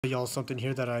Y'all something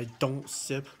here that I don't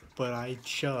sip, but I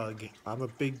chug. I'm a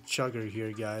big chugger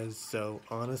here, guys. So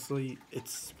honestly,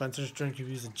 it's Spencer's Drink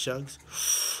Reviews and Chugs,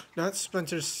 not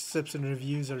Spencer's Sips and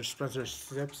Reviews or Spencer's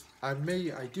Sips. I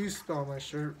do spell my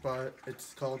shirt, but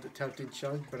it's called Attempted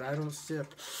Chug. But I don't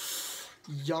sip.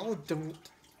 Y'all don't.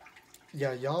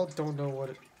 Yeah, y'all don't know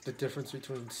what the difference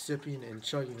between sipping and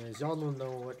chugging is. Y'all don't know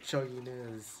what chugging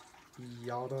is.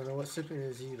 Y'all don't know what sipping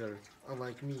is either.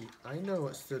 Unlike me, I know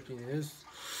what sipping is.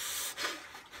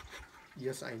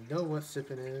 Yes, I know what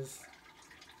sipping is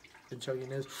and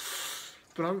chugging is.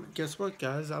 But guess what,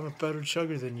 guys? I'm a better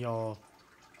chugger than y'all.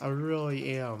 I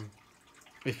really am.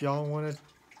 If y'all want to,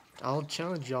 I'll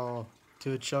challenge y'all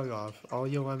to a chug off. All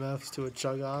you MFs to a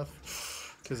chug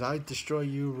off. Because I destroy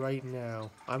you right now.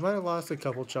 I might have lost a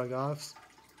couple chug offs,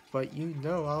 but you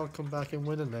know I'll come back and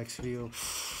win the next few.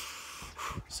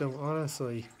 So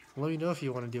honestly, let me know if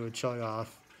you want to do a chug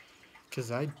off.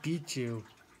 Because I beat you.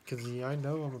 Because I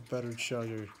know I'm a better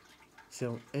chugger.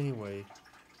 So anyway,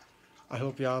 I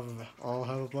hope y'all all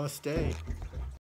have a blessed day.